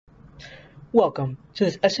Welcome to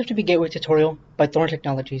this SFTP Gateway tutorial by Thorn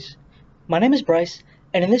Technologies. My name is Bryce,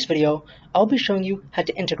 and in this video, I'll be showing you how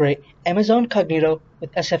to integrate Amazon Cognito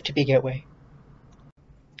with SFTP Gateway.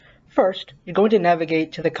 First, you're going to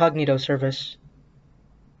navigate to the Cognito service.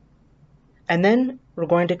 And then we're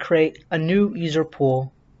going to create a new user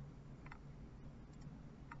pool.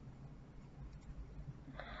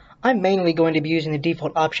 I'm mainly going to be using the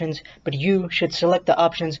default options, but you should select the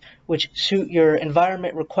options which suit your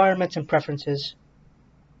environment requirements and preferences.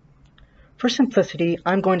 For simplicity,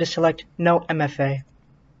 I'm going to select No MFA.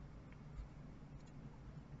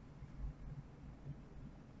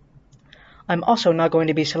 I'm also not going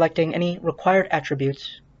to be selecting any required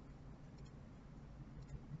attributes.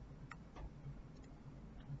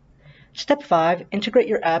 Step 5, integrate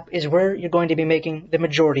your app, is where you're going to be making the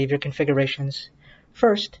majority of your configurations.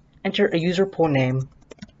 First, enter a user pool name.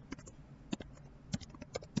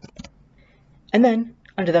 And then,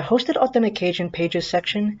 under the Hosted Authentication Pages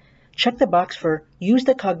section, check the box for Use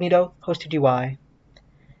the Cognito Hosted UI.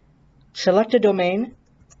 Select a domain,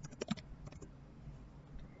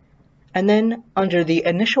 and then under the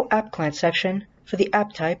Initial App Client section, for the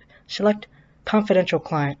app type, select Confidential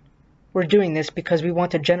Client. We're doing this because we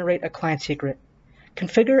want to generate a client secret.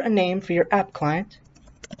 Configure a name for your app client,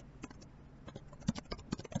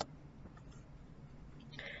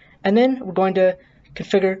 and then we're going to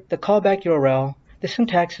configure the callback URL. The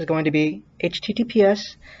syntax is going to be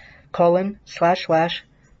https://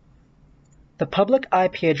 the public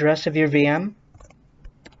IP address of your VM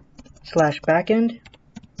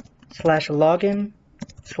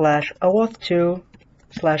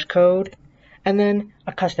 /backend/login/OAuth2/code, and then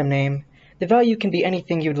a custom name. The value can be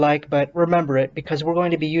anything you'd like, but remember it because we're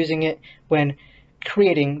going to be using it when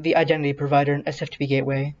creating the identity provider in SFTP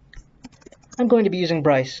Gateway. I'm going to be using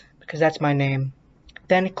Bryce because that's my name.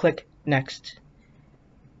 Then click Next.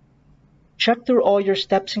 Check through all your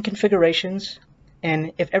steps and configurations,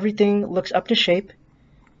 and if everything looks up to shape,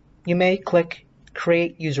 you may click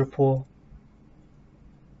Create User Pool.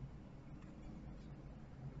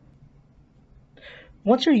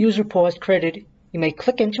 Once your user pool is created, you may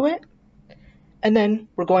click into it, and then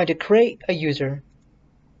we're going to create a user.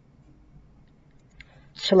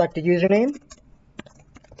 Select the username.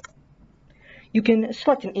 You can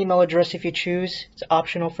select an email address if you choose, it's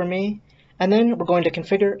optional for me, and then we're going to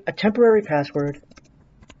configure a temporary password.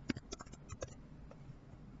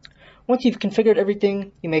 Once you've configured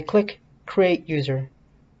everything, you may click Create User.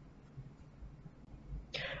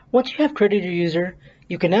 Once you have created your user,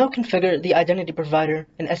 you can now configure the identity provider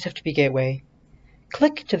in SFTP Gateway.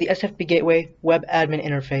 Click to the SFTP Gateway Web Admin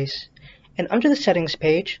Interface, and under the Settings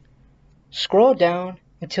page, scroll down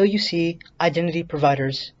until you see Identity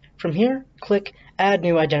Providers. From here, click Add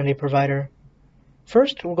New Identity Provider.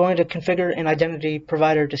 First, we're going to configure an identity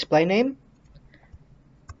provider display name.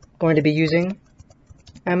 I'm going to be using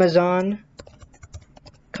Amazon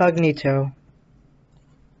Cognito.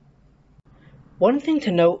 One thing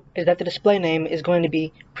to note is that the display name is going to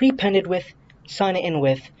be prepended with sign in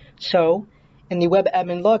with. So, in the web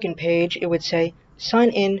admin login page, it would say sign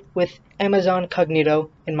in with Amazon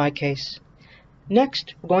Cognito in my case.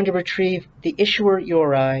 Next, we're going to retrieve the issuer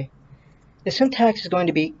URI. The syntax is going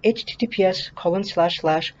to be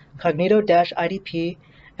https://cognito-idp,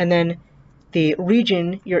 and then the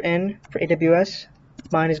region you're in for AWS.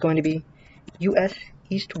 Mine is going to be US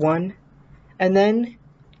East 1, and then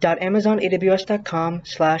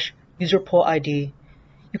 .amazonaws.com/userpool-id.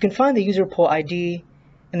 You can find the user pool ID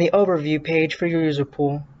in the overview page for your user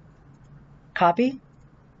pool. Copy,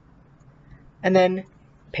 and then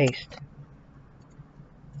paste.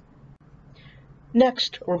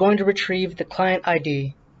 Next, we're going to retrieve the client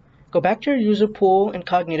ID. Go back to your user pool in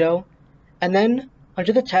Cognito, and then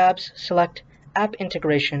under the tabs, select App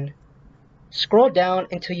Integration. Scroll down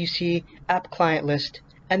until you see App Client List,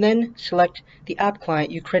 and then select the app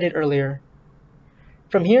client you created earlier.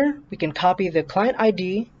 From here, we can copy the client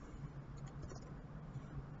ID,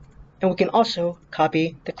 and we can also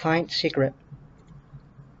copy the client secret.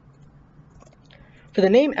 For the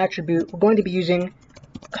name attribute, we're going to be using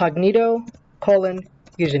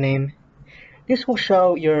Cognito:username. This will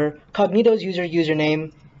show your Cognito's user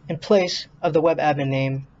username in place of the web admin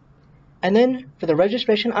name. And then for the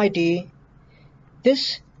registration ID,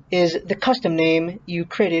 this is the custom name you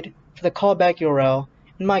created for the callback URL.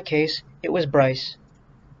 In my case, it was Bryce.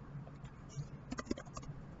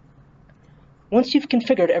 Once you've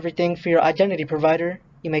configured everything for your identity provider,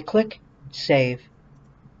 you may click Save.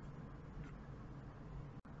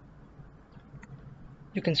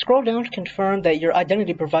 You can scroll down to confirm that your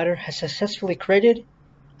identity provider has successfully created,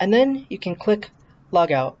 and then you can click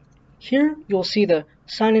Log Out. Here you'll see the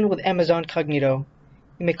sign in with Amazon Cognito.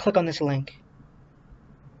 You may click on this link.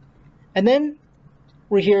 And then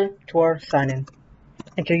we're here to our sign-in.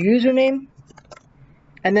 Enter your username,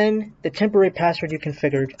 and then the temporary password you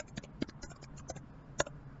configured.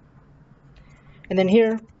 And then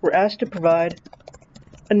here, we're asked to provide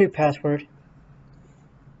a new password.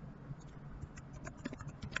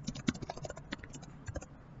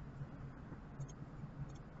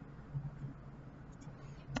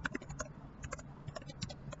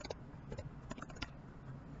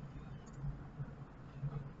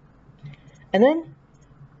 And then,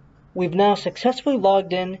 we've now successfully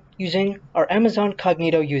logged in using our Amazon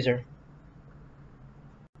Cognito user.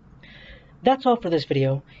 That's all for this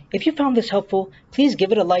video. If you found this helpful, please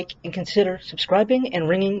give it a like and consider subscribing and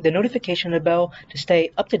ringing the notification bell to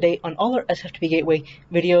stay up to date on all our SFTP Gateway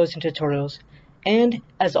videos and tutorials. And,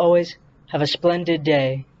 as always, have a splendid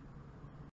day.